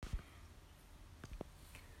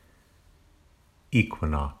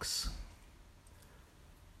Equinox.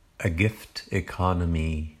 A gift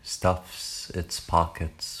economy stuffs its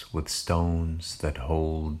pockets with stones that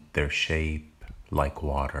hold their shape like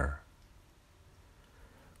water.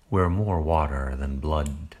 We're more water than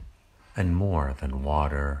blood, and more than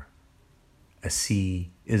water. A sea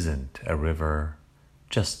isn't a river,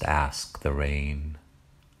 just ask the rain.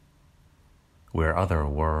 We're other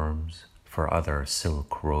worms for other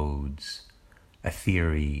silk roads, a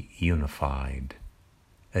theory unified,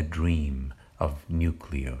 a dream of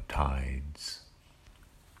nucleotides.